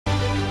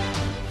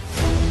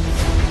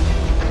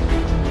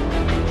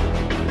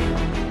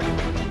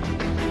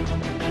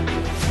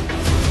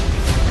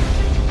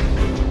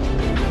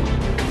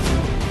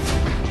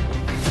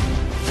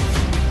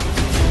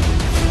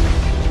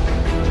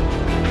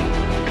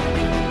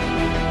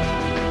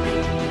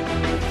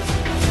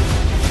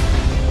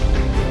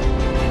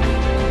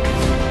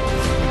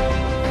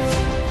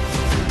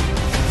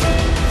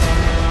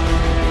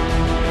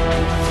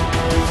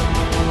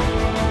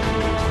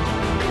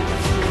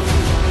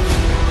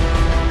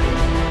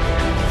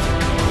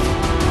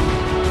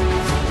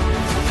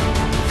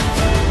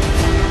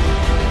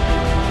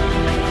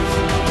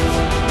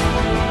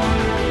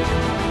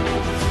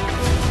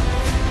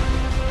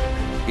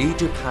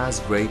has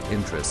great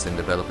interest in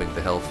developing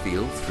the health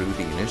field through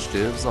the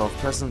initiatives of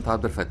President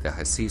Abdel Fattah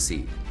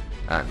al-Sisi.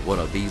 And one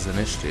of these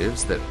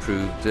initiatives that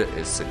proved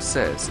its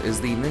success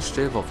is the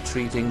initiative of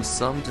treating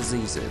some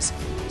diseases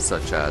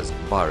such as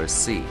virus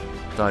C,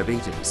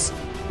 diabetes,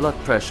 blood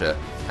pressure,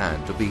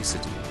 and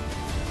obesity.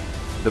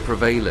 The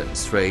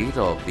prevalence rate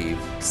of the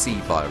C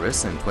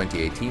virus in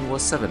 2018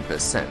 was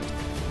 7%.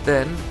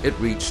 Then it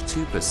reached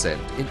 2%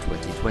 in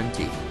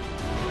 2020.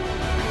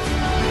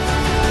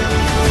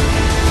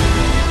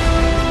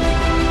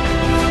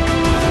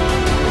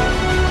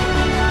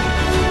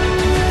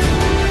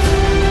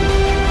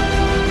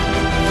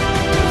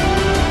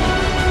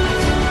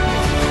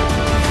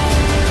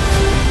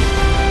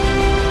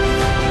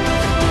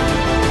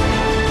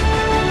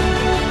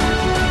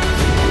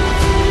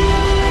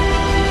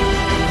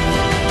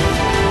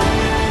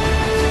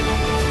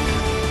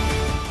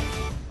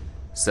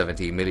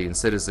 $70 million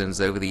citizens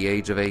over the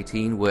age of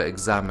 18 were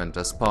examined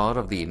as part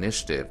of the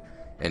initiative,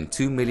 and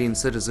 2 million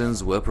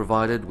citizens were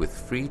provided with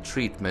free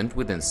treatment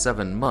within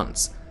 7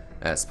 months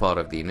as part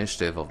of the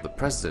initiative of the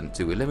President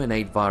to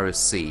eliminate virus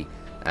C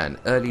and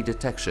early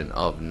detection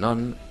of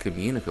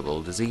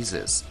non-communicable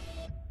diseases.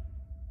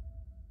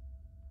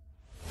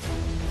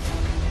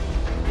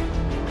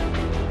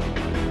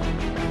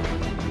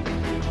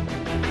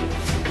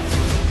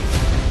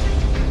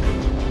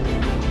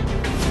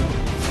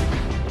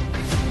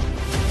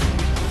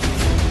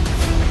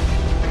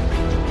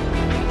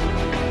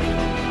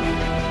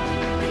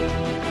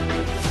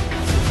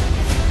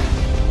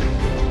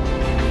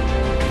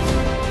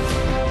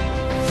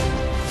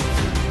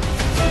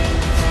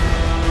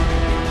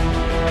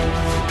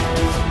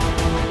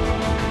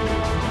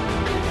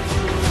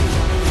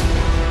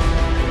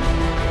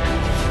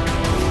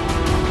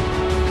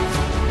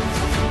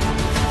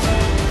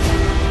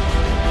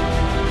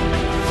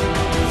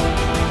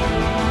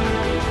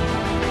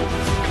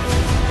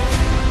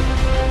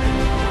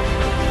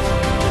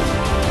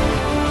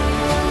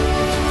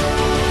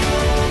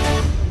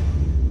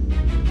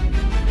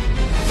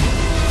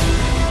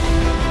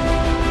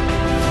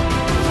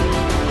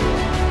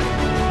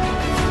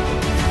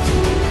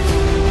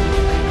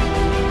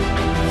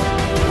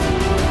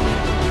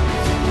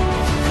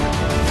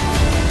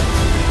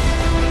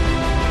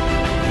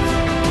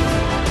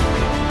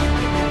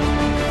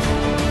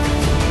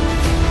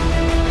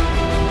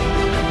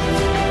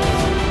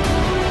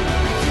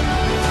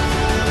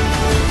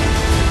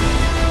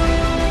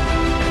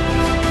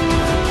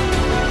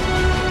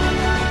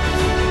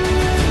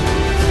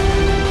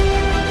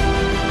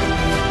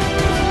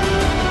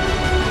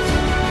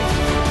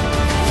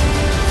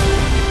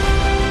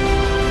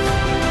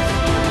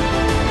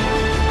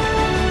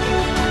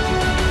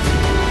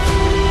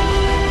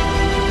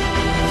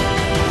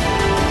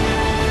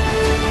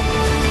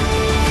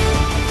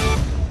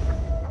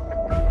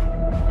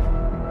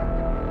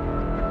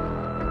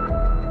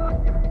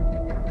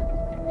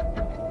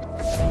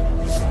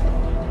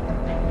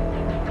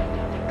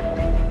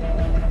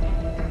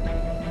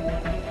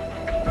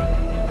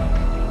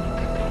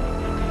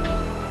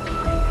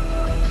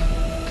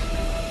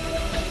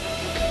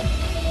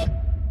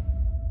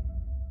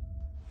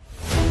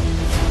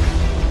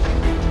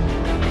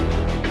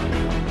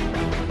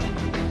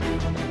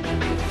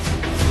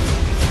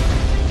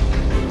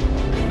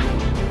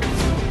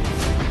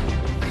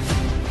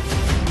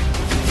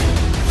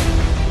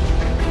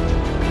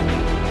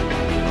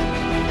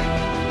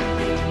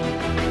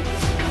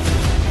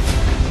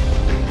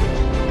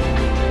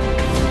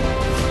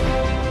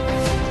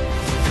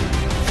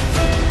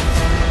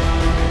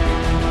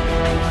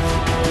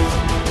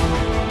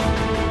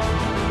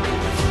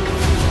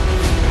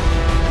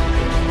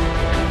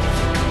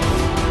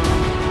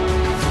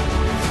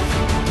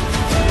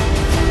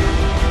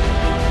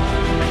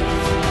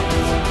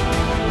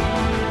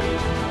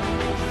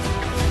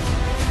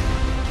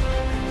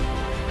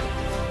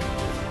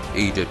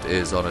 Egypt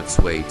is on its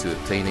way to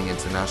obtaining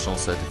international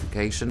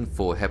certification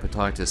for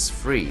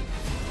hepatitis-free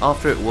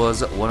after it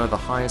was one of the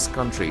highest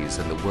countries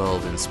in the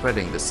world in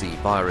spreading the C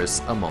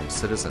virus among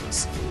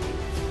citizens.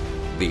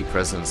 The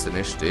President's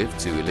initiative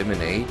to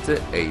eliminate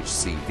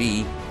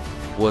HCV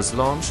was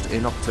launched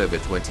in October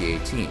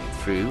 2018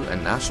 through a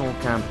national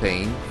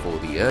campaign for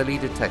the early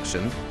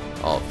detection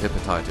of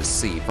hepatitis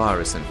C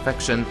virus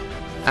infection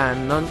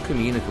and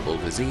non-communicable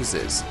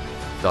diseases,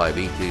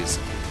 diabetes,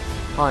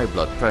 high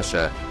blood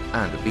pressure,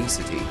 and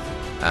obesity,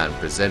 and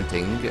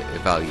presenting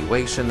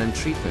evaluation and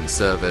treatment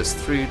service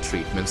through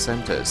treatment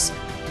centers.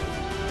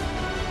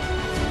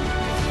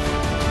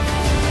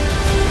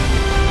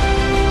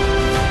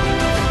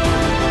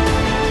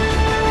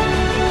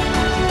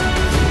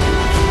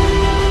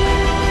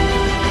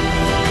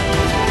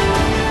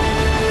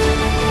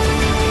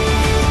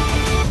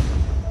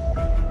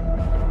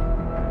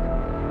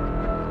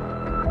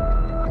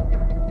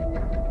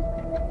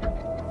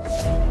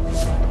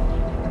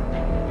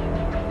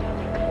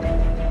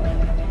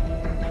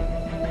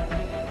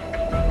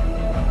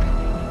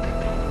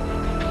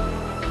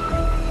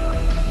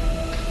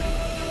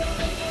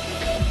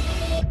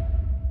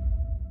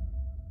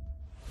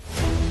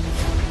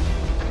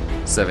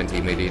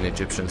 70 million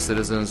Egyptian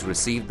citizens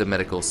received the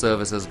medical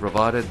services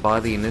provided by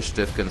the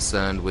initiative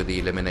concerned with the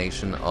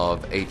elimination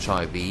of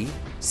HIV,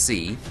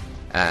 C,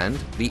 and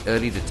the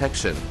early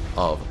detection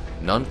of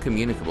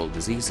non-communicable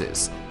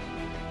diseases.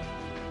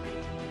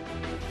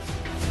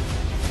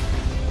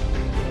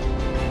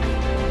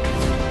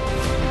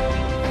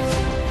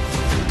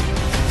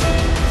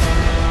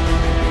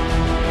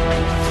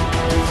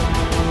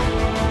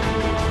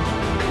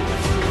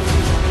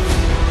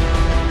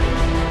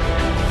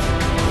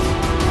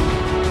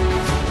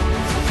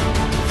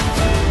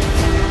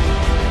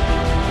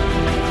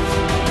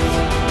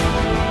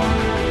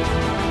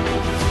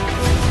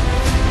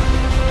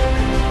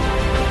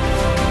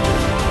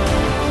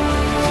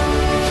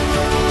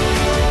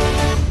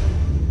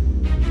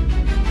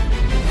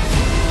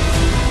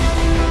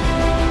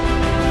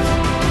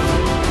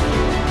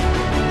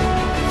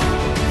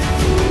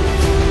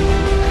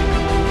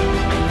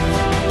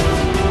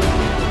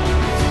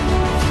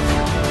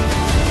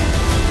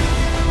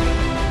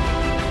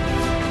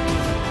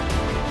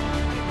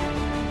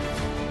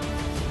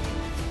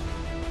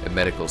 A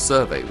medical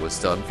survey was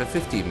done for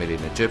 50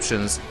 million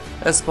Egyptians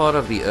as part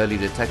of the early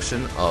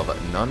detection of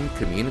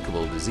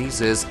non-communicable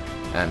diseases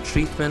and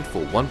treatment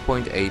for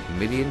 1.8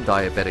 million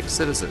diabetic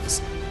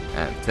citizens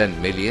and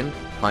 10 million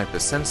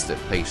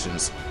hypersensitive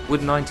patients,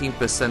 with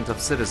 19% of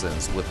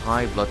citizens with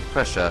high blood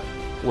pressure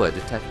were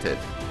detected.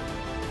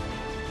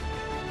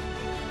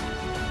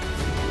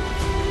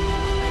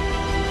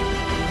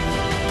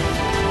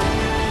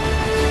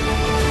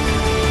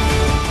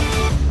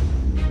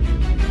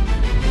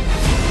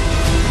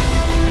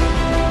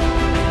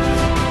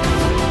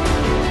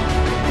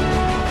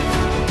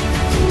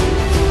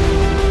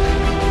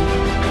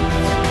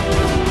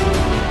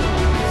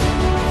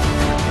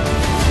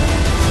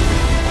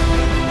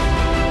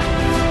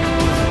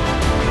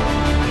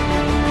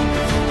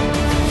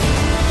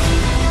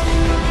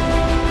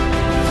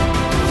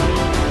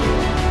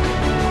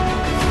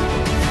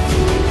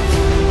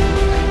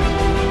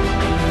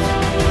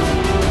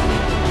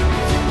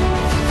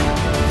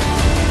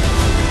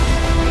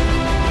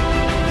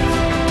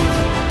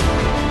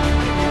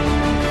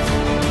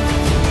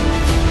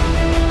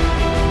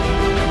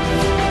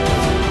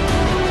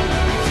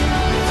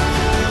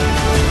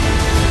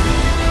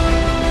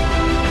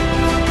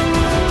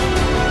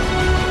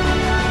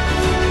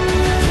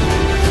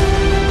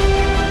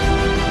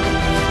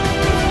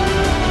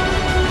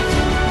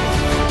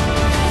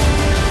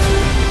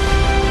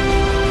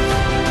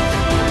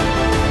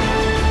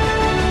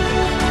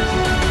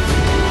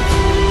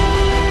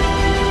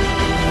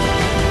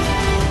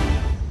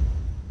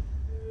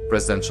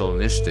 Presidential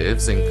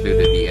initiatives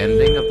included the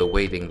ending of the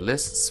waiting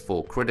lists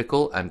for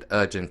critical and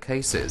urgent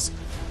cases,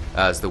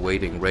 as the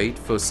waiting rate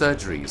for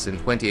surgeries in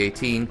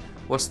 2018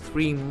 was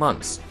 3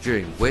 months,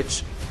 during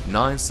which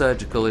 9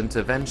 surgical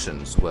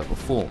interventions were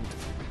performed.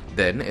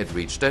 Then it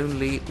reached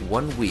only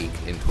 1 week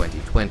in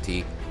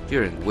 2020,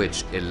 during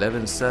which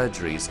 11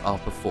 surgeries are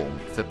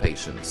performed for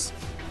patients.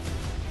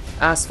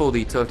 As for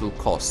the total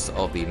costs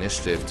of the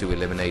initiative to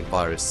eliminate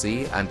virus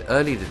C and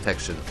early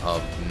detection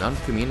of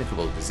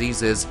non-communicable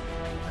diseases,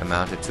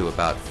 amounted to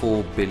about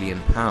 £4 billion,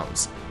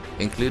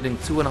 including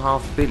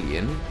 £2.5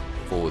 billion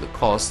for the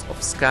cost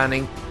of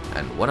scanning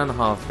and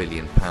 £1.5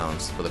 billion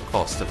for the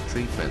cost of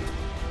treatment.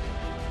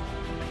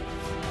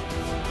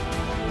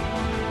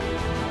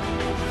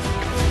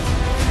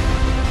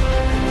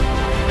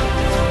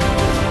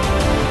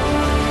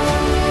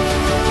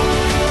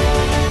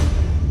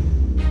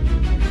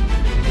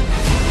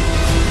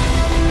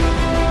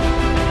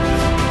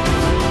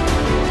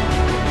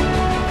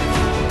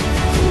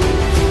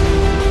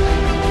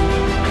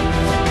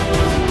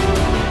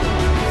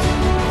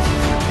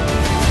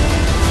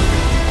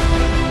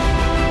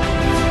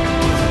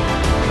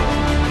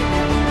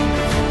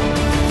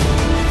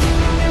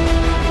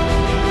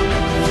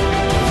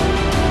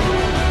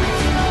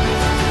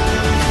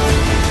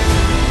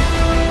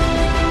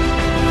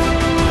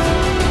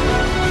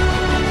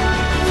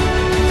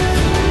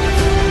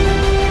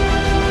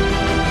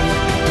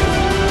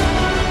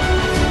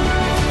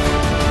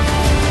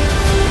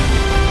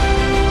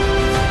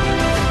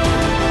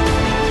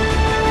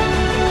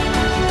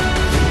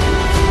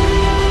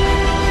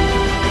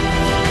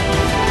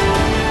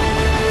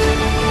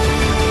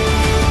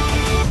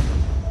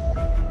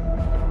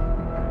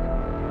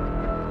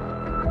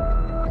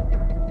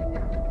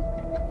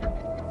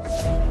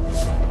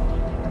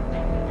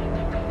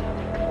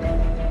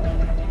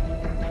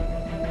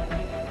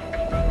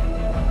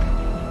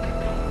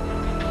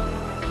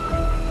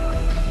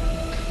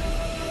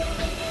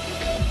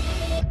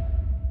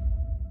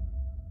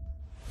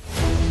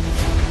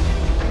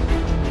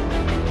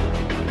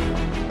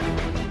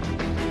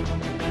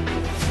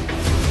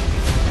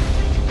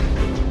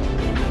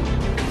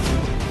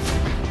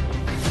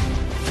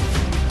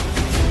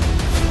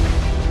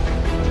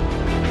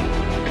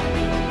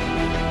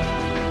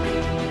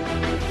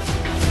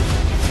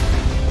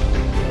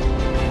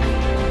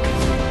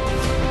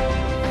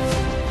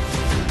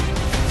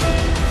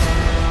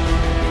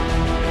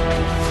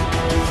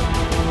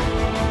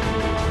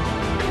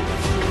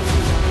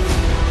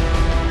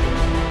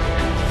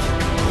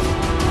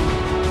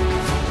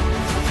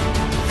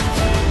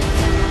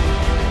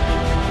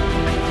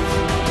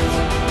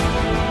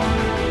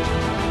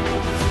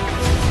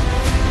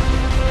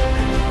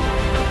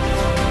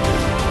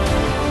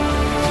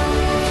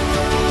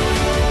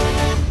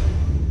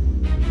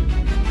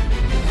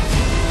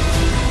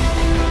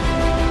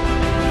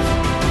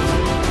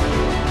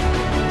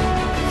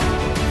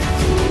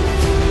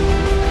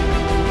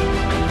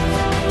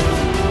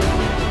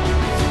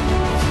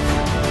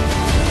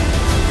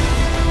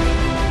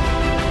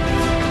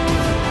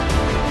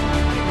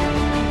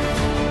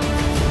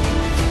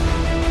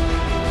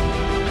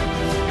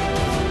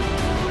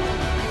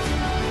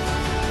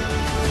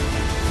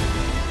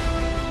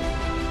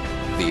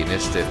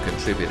 initiative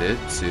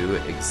contributed to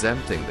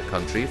exempting the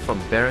country from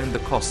bearing the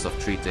cost of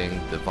treating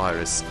the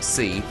virus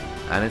C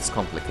and its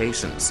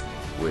complications,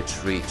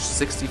 which reached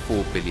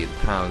 £64 billion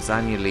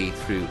annually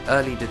through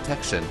early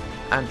detection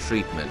and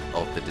treatment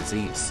of the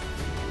disease.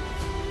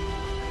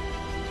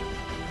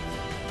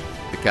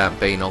 The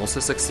campaign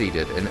also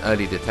succeeded in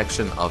early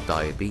detection of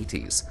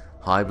diabetes,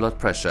 high blood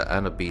pressure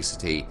and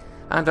obesity,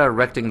 and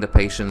directing the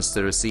patients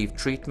to receive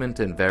treatment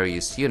in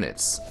various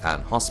units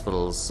and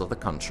hospitals of the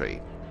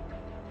country.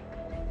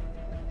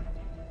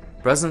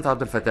 President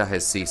Abdel Fattah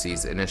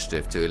el-Sisi's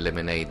initiative to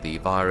eliminate the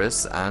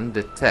virus and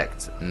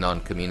detect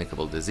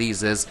non-communicable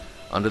diseases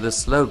under the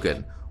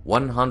slogan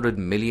 100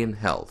 Million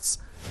Healths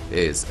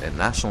is a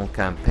national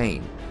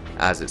campaign,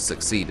 as it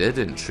succeeded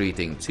in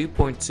treating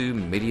 2.2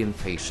 million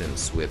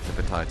patients with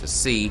hepatitis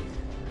C,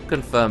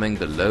 confirming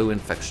the low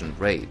infection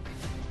rate.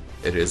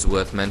 It is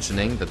worth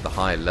mentioning that the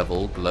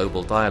high-level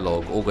global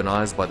dialogue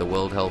organized by the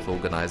World Health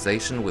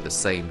Organization with the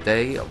same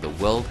day of the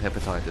World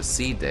Hepatitis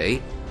C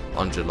Day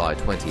on July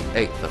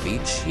 28th of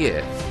each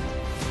year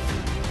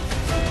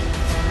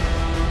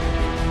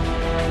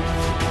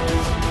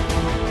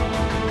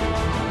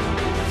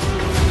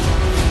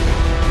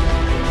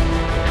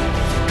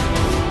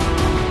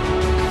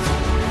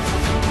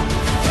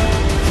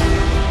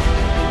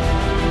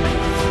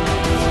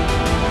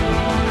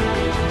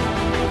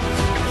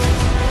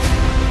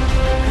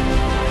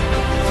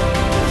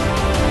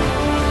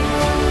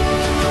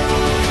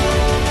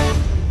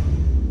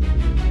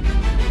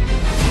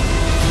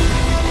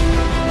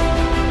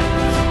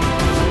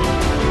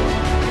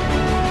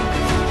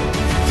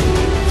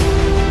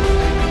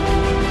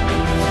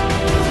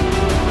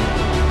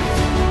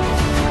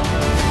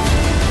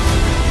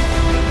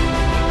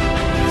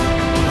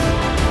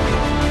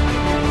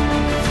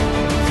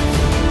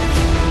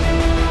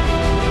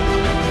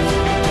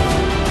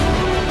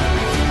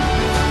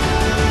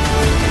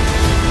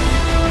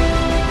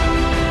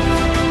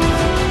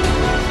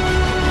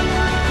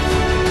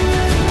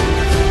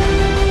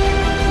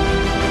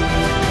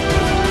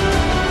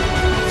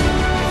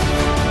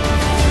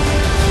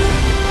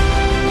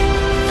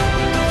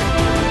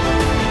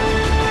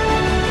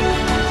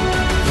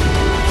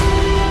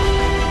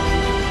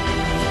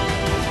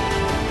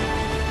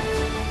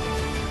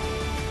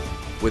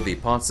with the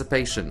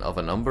participation of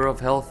a number of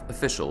health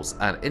officials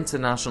and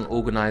international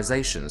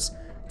organizations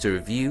to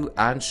review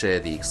and share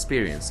the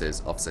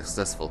experiences of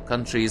successful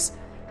countries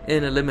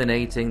in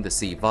eliminating the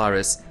C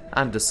virus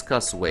and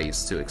discuss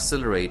ways to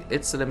accelerate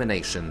its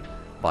elimination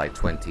by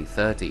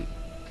 2030.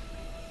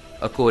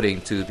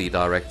 According to the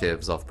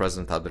directives of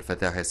President Abdel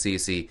Fattah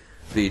el-Sisi,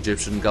 the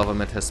Egyptian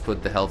government has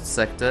put the health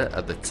sector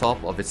at the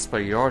top of its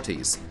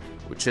priorities,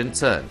 which in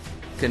turn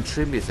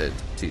contributed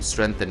to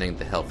strengthening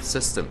the health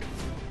system,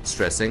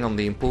 stressing on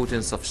the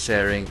importance of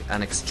sharing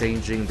and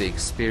exchanging the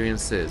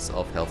experiences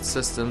of health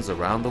systems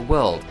around the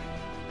world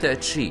to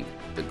achieve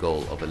the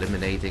goal of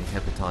eliminating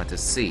hepatitis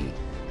C,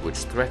 which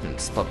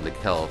threatens public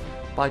health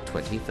by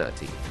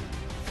 2030.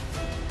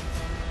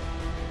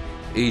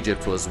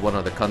 Egypt was one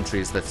of the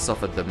countries that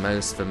suffered the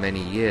most for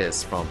many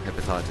years from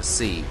hepatitis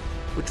C,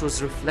 which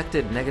was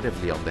reflected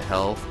negatively on the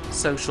health,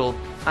 social,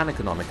 and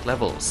economic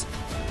levels.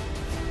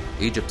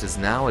 Egypt is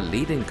now a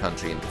leading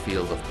country in the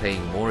field of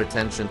paying more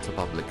attention to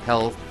public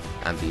health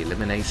and the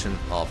elimination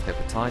of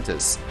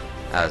hepatitis,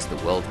 as the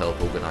World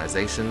Health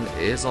Organization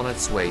is on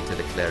its way to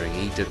declaring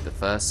Egypt the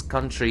first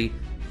country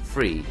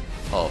free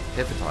of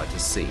hepatitis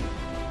C.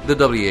 The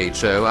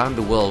WHO and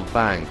the World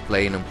Bank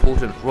play an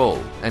important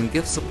role and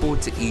give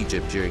support to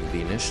Egypt during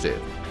the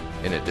initiative,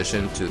 in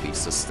addition to the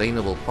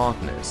sustainable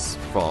partners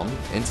from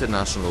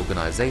international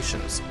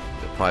organizations,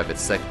 the private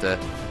sector,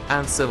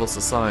 and civil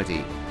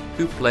society,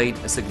 who played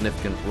a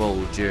significant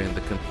role during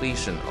the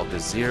completion of the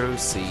Zero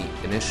C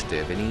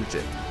initiative in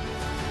Egypt.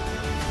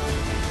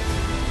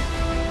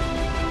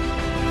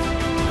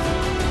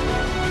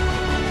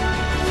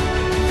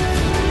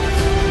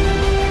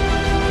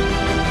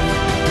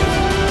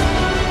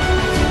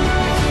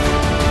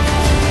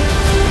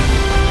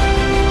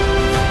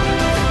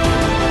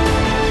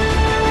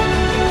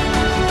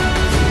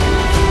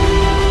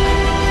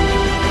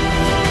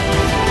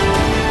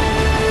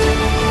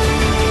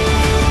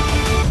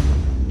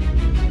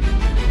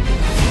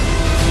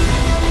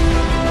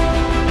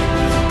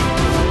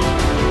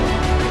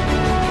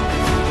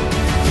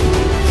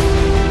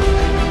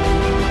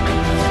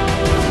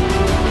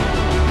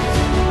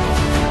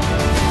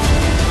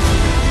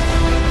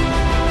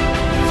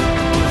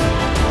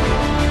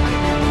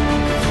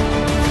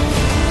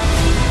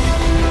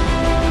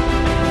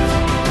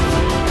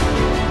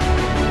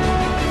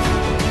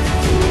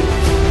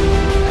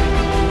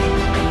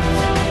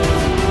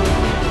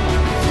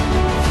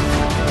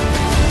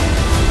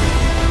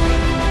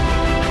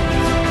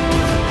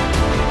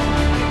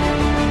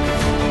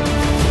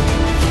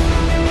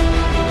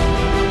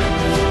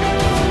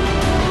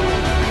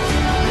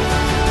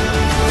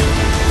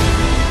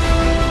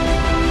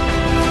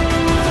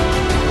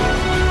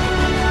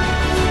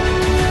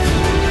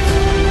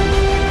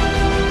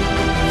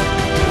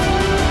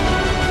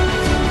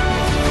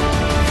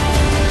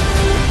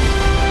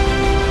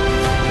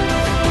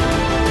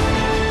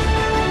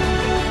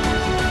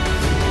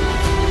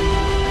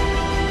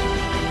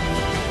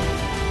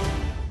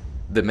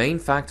 The main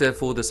factor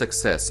for the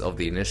success of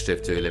the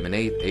initiative to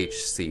eliminate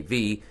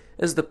HCV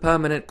is the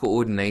permanent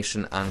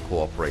coordination and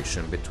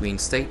cooperation between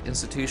state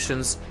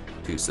institutions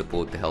to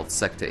support the health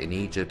sector in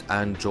Egypt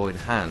and join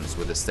hands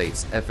with the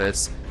state's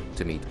efforts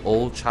to meet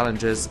all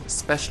challenges,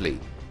 especially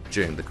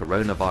during the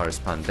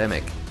coronavirus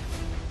pandemic.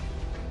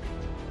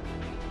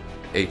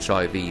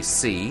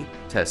 HIV-C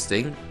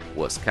testing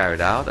was carried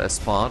out as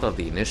part of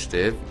the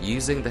initiative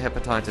using the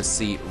hepatitis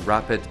C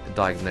rapid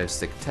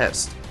diagnostic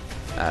test,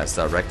 as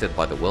directed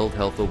by the World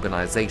Health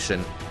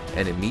Organization,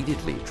 and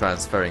immediately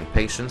transferring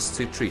patients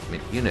to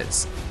treatment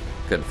units,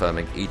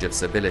 confirming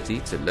Egypt's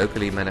ability to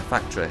locally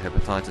manufacture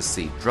hepatitis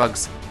C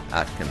drugs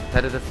at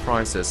competitive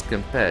prices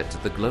compared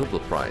to the global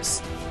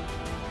price.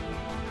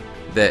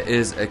 There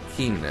is a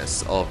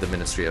keenness of the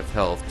Ministry of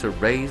Health to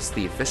raise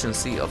the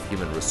efficiency of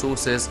human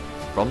resources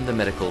from the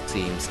medical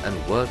teams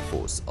and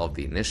workforce of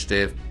the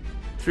initiative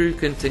through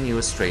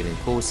continuous training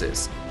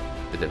courses,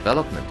 the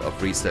development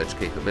of research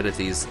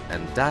capabilities,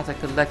 and data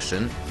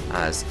collection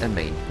as a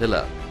main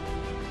pillar.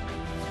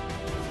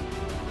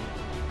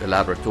 The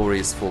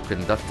laboratories for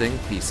conducting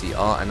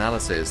PCR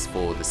analysis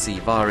for the C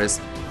virus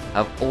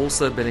have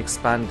also been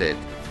expanded,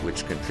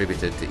 which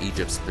contributed to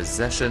Egypt's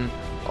possession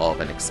of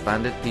an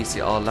expanded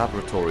PCR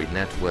laboratory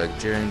network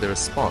during the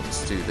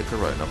response to the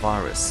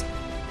coronavirus.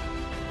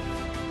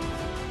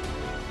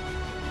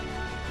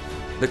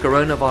 The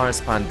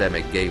coronavirus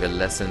pandemic gave a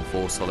lesson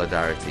for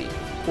solidarity,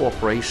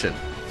 cooperation,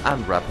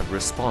 and rapid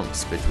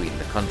response between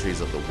the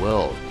countries of the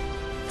world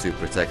to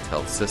protect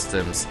health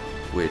systems,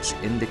 which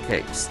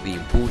indicates the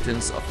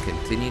importance of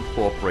continued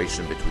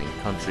cooperation between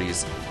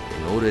countries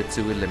in order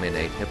to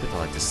eliminate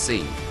hepatitis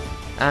C,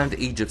 and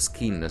Egypt's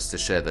keenness to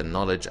share the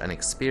knowledge and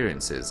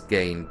experiences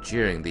gained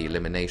during the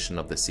elimination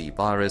of the C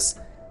virus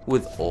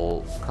with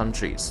all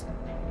countries.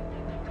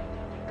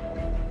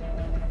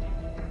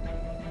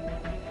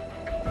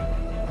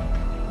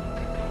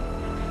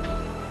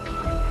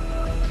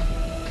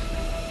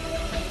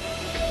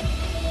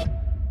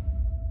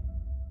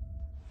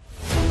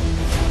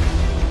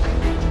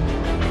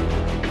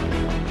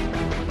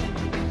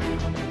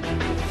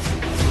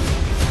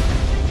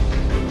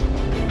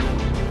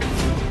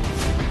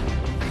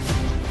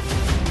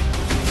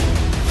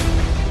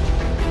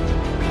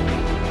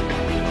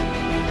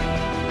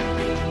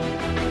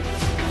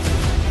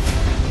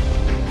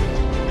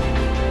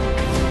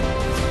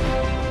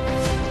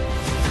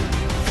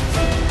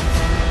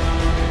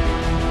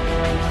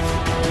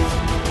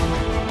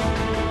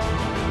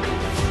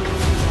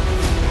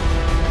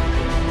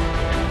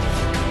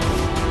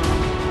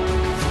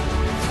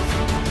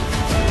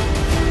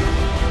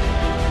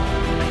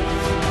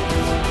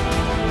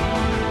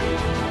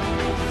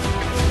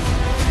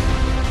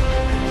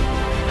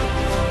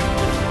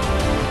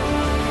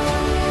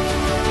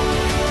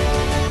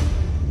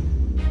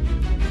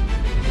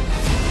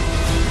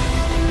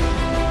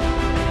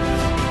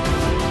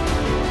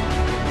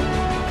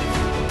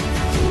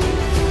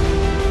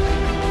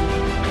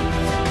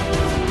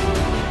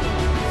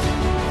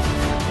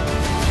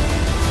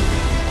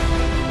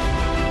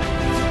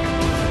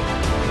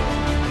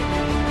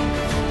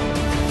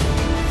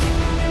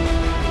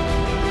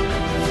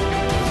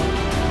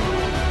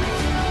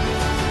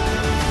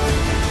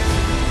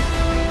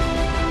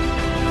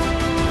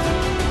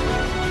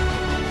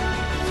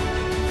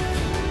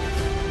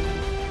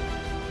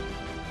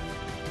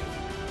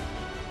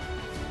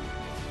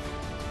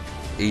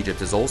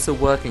 Egypt is also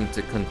working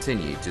to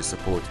continue to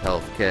support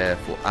healthcare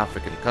for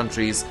African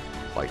countries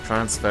by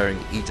transferring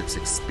Egypt's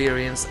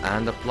experience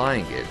and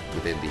applying it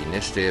within the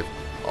initiative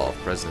of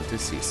President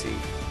Sisi.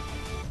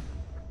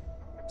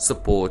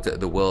 Support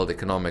the World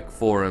Economic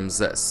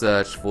Forum's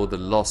Search for the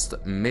Lost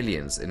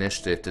Millions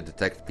initiative to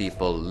detect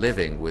people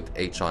living with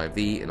HIV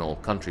in all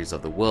countries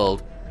of the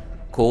world,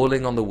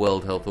 calling on the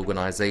World Health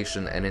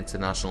Organization and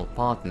international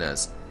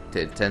partners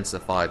to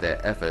intensify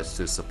their efforts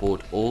to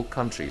support all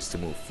countries to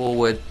move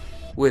forward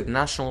with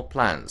national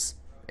plans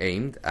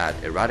aimed at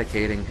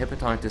eradicating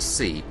hepatitis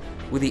C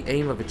with the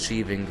aim of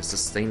achieving the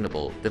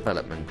Sustainable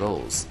Development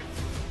Goals.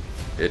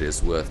 It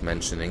is worth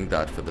mentioning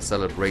that for the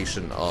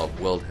celebration of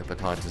World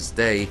Hepatitis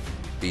Day,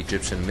 the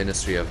Egyptian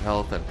Ministry of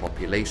Health and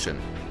Population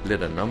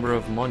lit a number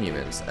of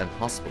monuments and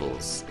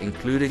hospitals,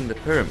 including the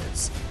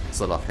pyramids,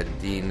 Salah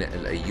ad-Din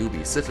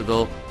al-Ayyubi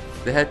Citadel,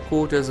 the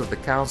headquarters of the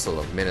Council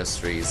of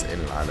Ministries in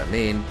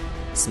Al-Alamein,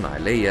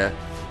 Ismailia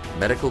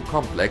Medical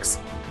Complex,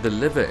 the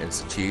Liver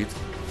Institute,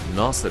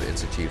 Nasser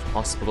Institute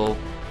Hospital,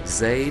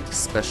 Zaid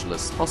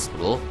Specialist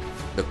Hospital,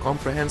 the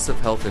Comprehensive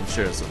Health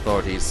Insurance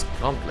Authority's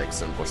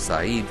complex in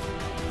Bursaid,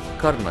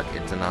 Karnak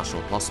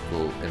International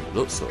Hospital in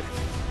Luxor,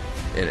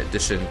 in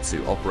addition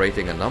to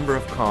operating a number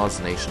of cars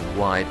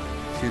nationwide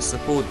to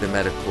support the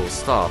medical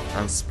staff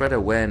and spread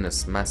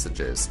awareness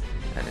messages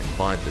and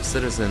invite the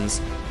citizens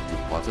to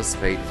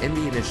participate in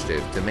the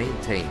initiative to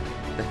maintain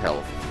the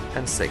health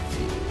and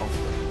safety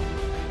of